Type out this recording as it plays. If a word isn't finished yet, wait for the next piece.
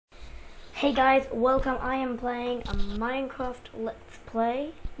Hey guys, welcome. I am playing a Minecraft Let's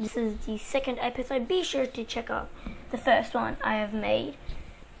Play. This is the second episode. Be sure to check out the first one I have made.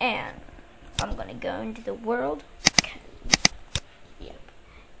 And I'm gonna go into the world. Yep.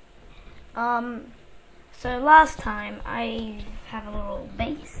 So last time I have a little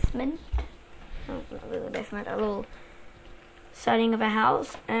basement. Oh, not really a basement, a little setting of a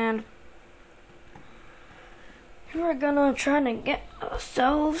house, and we're gonna try to get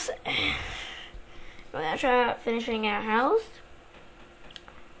ourselves. We're gonna try finishing our house,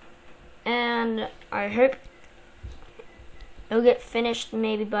 and I hope it'll get finished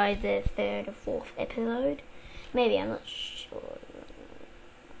maybe by the third or fourth episode. Maybe, I'm not sure.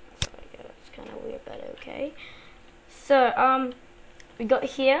 It's kind of weird, but okay. So we got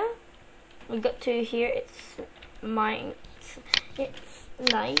here. We got to here. It's night,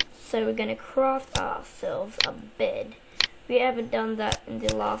 so we're gonna craft ourselves a bed. We haven't done that in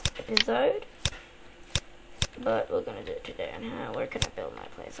the last episode, but we're gonna do it today. And where can I build my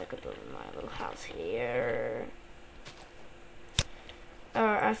place? I could build my little house here.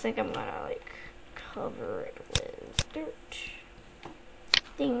 I think I'm gonna like cover it with dirt.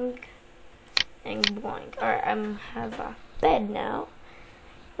 Ding and boink. Alright, I have a bed now,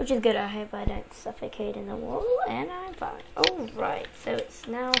 which is good. I hope I don't suffocate in the wall, and I'm fine. Alright, so it's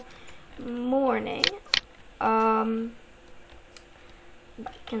now morning.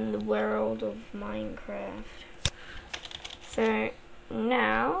 Back in the world of Minecraft. So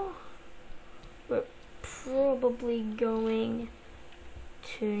now we're probably going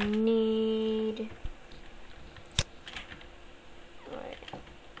to need.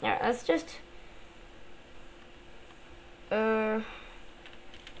 Alright, let's just try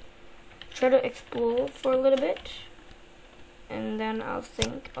to explore for a little bit, and then I'll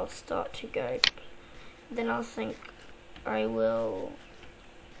think I'll start to go. Then I'll think I will.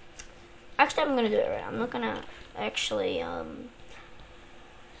 Actually, I'm gonna do it right. I'm not gonna actually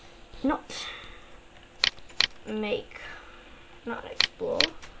not explore,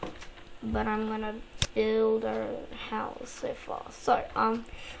 but I'm gonna build our house so far. So I'm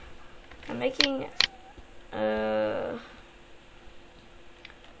making oh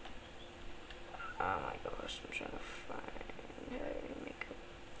my gosh, I'm trying to find how to make a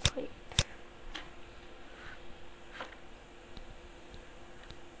pipe.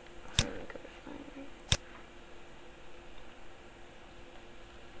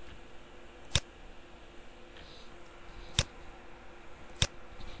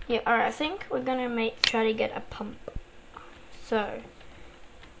 Yeah, alright, I think we're gonna try to get a pump. So,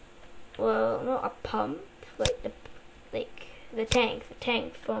 well, not a pump, like the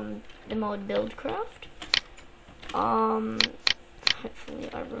tank from the mod Buildcraft. Hopefully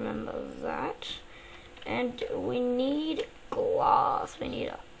I remember that. And we need glass. We need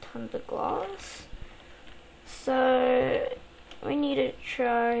a ton of glass. So we need to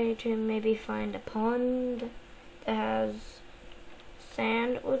try to maybe find a pond that has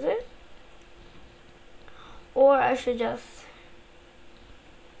sand with it, or I should just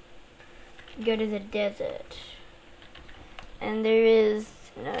go to the desert. And there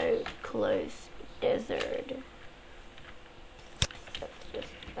is no close desert.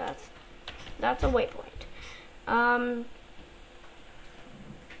 That's a waypoint.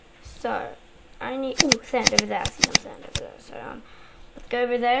 So I need sand over there. I see some sand over there. So let's go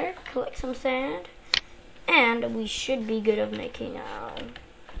over there, collect some sand, and we should be good of making a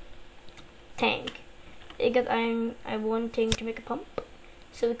tank. Because I'm wanting to make a pump,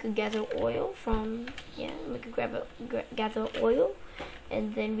 so we could gather oil from, we could gather oil,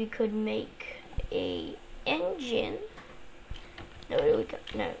 and then we could make a engine.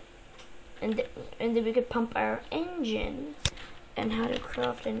 And then we could pump our engine. And how to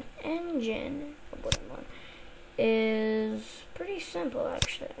craft an engine is pretty simple,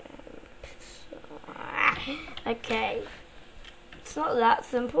 actually. Okay, it's not that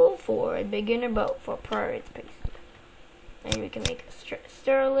simple for a beginner, but for pro it's pretty simple. And we can make a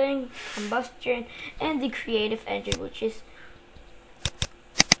Stirling, combustion, and the creative engine, which is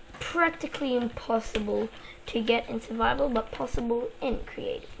practically impossible to get in survival, but possible in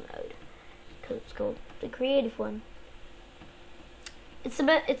creative mode, because it's called the creative one. It's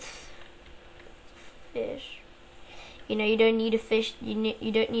fish. You know, you don't need to fish. You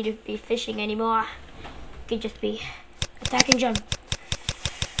don't need to be fishing anymore. You could just be attack and jump.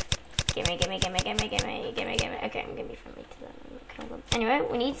 Gimme. Okay, I'm gonna be friendly to them. Anyway,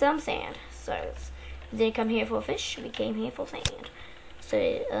 we need some sand. So we didn't come here for fish. We came here for sand. So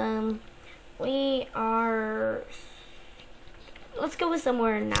we are. Let's go with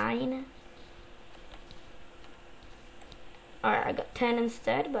somewhere 9. Alright, I got 10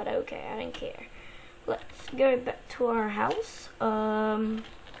 instead, but okay, I don't care. Let's go back to our house.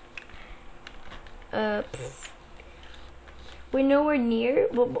 We're nowhere near.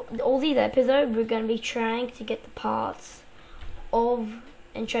 All these episodes, we're gonna be trying to get the parts of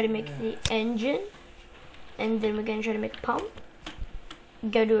and try to make the engine, and then we're gonna try to make a pump.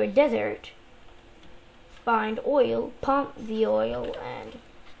 Go to a desert, find oil, pump the oil, and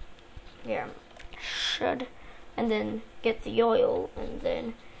and then get the oil, and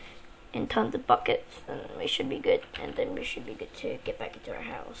then in tons of buckets, and we should be good. And then we should be good to get back into our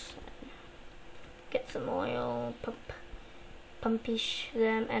house, and get some oil, pumpish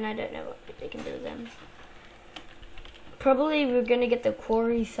them, and I don't know what they can do with them. Probably we're gonna get the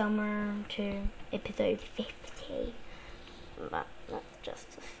quarry somewhere to episode 50, but that's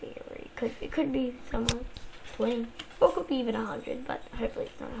just a theory. It could be somewhere 20, or it could be even 100, but hopefully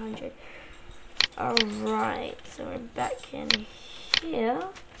it's not 100. Alright, so we're back in here.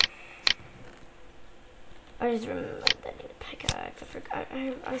 I just remembered that I need a pickaxe. I forgot.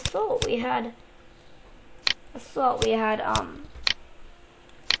 I thought we had a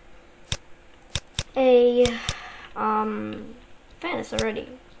furnace already.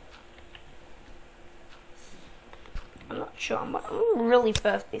 I'm not sure. I'm really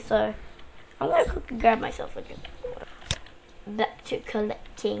thirsty, so I'm gonna quickly grab myself a drink of water. Back to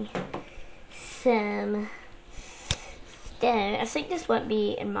collecting some stone. I think this won't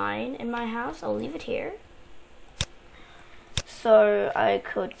be in my house. I'll leave it here, so I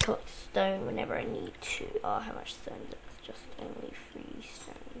could collect stone whenever I need to. Oh, how much stone is it? It's just only 3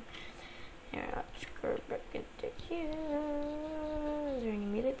 stone. Here, let's go back into here. Is there any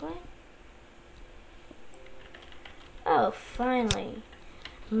music playing? Oh, finally.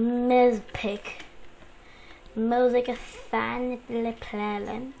 Music. Music is finally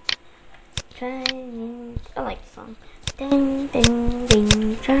playing. I like the song. Ding, ding,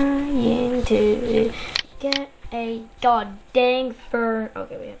 ding, trying to get a goddamn fern.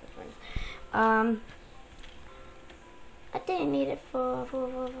 Okay, we have a furnace. I didn't need it for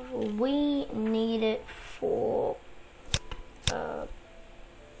we need it for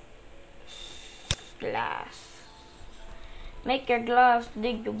glass. Make your glass,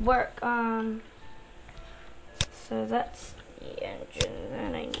 dig the work. So that's the engine.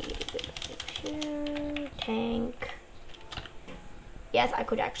 Then I need a computer, tank. Yes, I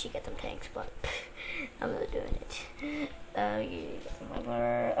could actually get some tanks, but I'm not doing it. You get some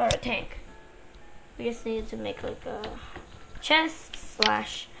other, or a tank. We just need to make like a chest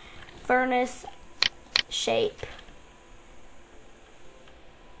 / furnace shape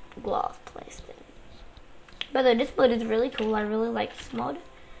glass placed in. By the way, this mod is really cool. I really like this mod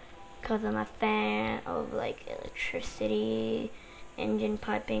because I'm a fan of like electricity, engine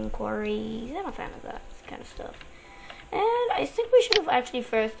piping, quarries. I'm a fan of that kind of stuff. And I think we should have actually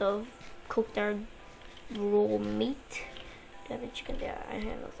first cooked our raw meat. Do I have a chicken? Yeah, I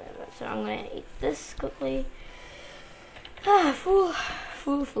have that. So I'm gonna eat this quickly. Ah, full.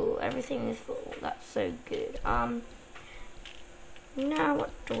 Everything is full. That's so good. Now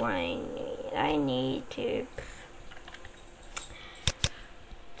what do I need? I need to.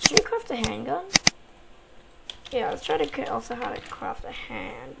 Should we craft a handgun? Yeah, let's try to also how to craft a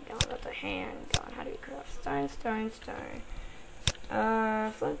handgun. That's a handgun. How do we craft stone?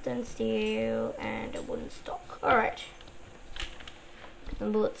 Flint and steel and a wooden stock. Alright. Get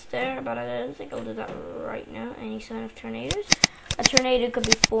some bullets there, but I don't think I'll do that right now. Any sign of tornadoes? A tornado could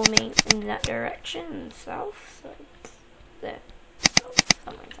be forming in that direction, south. So there.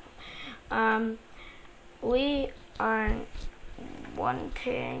 Somewhere south. We are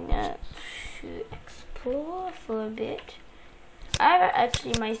wanting to explore for a bit. I have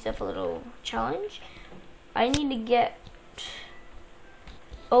actually myself a little challenge. I need to get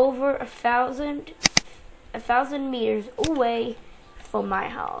over 1,000 meters away from my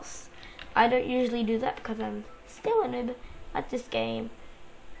house. I don't usually do that because I'm still a noob at this game,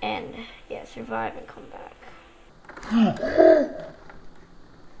 and yeah, survive and come back.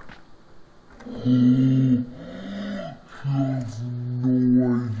 You have no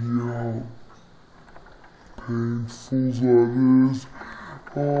idea how painful that is.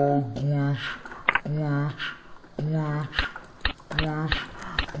 Oh, glitch.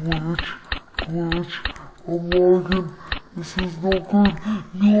 I'm lagging. This is not good.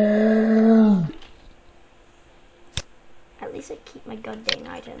 No! At least I keep my goddamn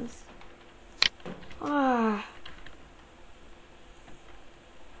items. Ah.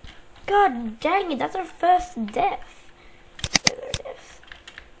 God dang it, that's our first death.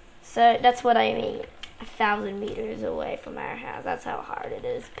 So that's what I mean. 1,000 meters away from our house. That's how hard it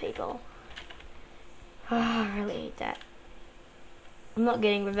is, people. Oh, I really hate that. I'm not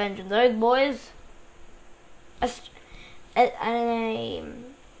getting revenge on those boys. A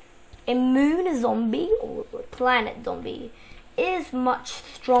moon zombie or planet zombie is much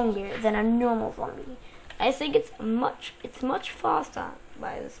stronger than a normal zombie. I think it's much faster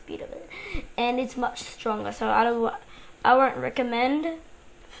by the speed of it, and it's much stronger. So I won't recommend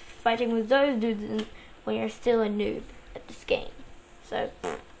fighting with those dudes when you're still a noob at this game. So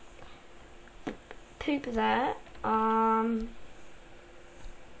poop that. I'm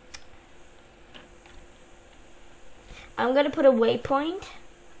gonna put a waypoint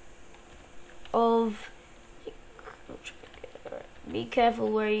of. Be careful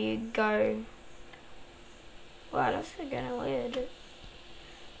where you go. Wow, that's kind of weird.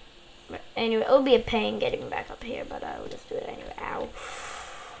 But anyway, it'll be a pain getting back up here, but I will just do it anyway. Ow.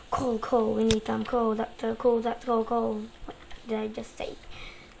 Coal, we need some coal. That's coal. What did I just say?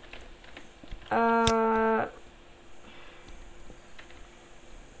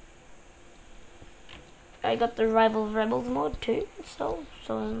 I got the Rival Rebels mod too, so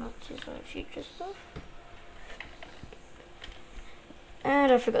much is future stuff.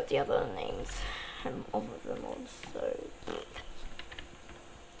 And I forgot the other names of the mods, so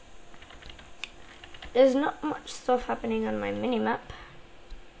there's not much stuff happening on my minimap.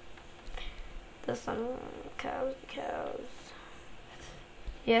 There's some cows.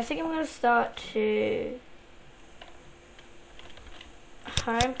 Yeah, I think I'm gonna start to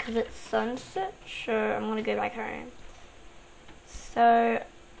home because it's sunset. Sure, I'm gonna go back home. So,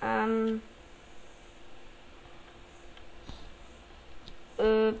 I'm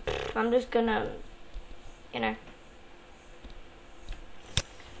just gonna,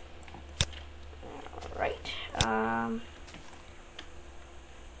 right.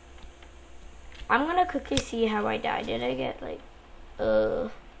 I'm gonna quickly see how I died. Did I get like,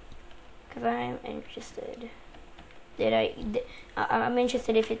 cause I'm interested. I'm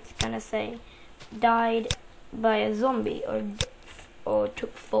interested if it's gonna say died by a zombie or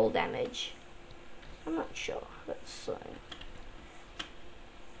took full damage. I'm not sure. Let's see.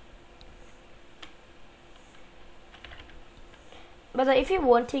 But if you're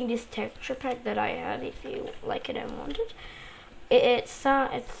wanting this texture pack that I had, if you like it and want it, it's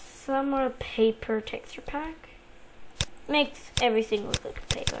some more paper texture pack. Makes everything look like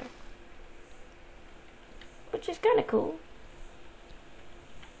paper, which is kind of cool.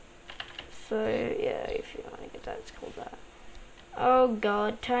 So yeah, if you want to get that, it's called that. Oh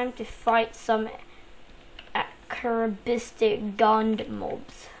god, time to fight some acrobistic Gund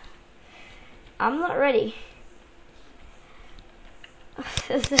mobs. I'm not ready.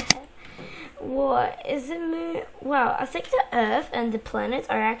 What is the moon? Wow, I think the Earth and the planets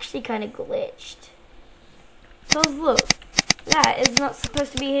are actually kind of glitched. So look, that is not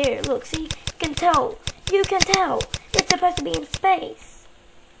supposed to be here. Look, see, you can tell. It's supposed to be in space.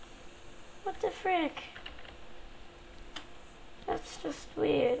 What the frick? That's just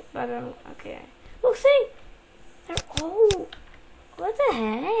weird. But okay. Look, see, they're all. What the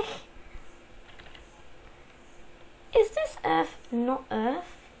heck? Is this Earth not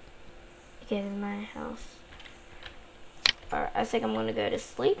Earth? Okay, this is my house. Alright, I think I'm gonna go to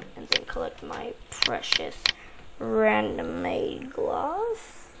sleep and then collect my precious random made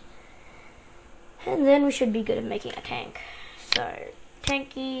glass. And then we should be good at making a tank. So,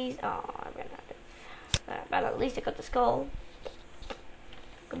 tankies. Oh, I ran out of that. But at least I got the skull.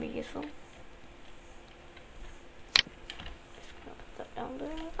 Could be useful. Just gonna put that down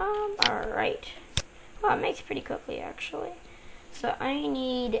there. Alright. Oh, it makes pretty quickly actually. So I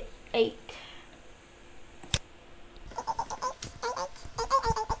need 8.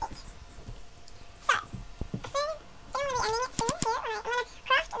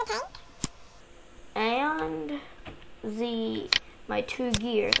 And my 2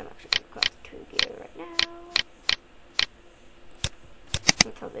 gears. I'm actually gonna craft 2 gears right now.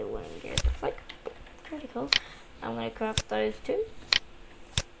 That's how they wooden gears looks like. Pretty cool. I'm gonna craft those 2.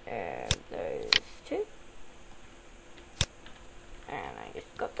 And those 2. And I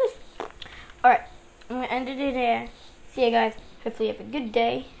just got this. Alright, I'm gonna end it here. See you guys. Hopefully you have a good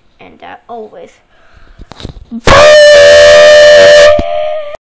day. And always.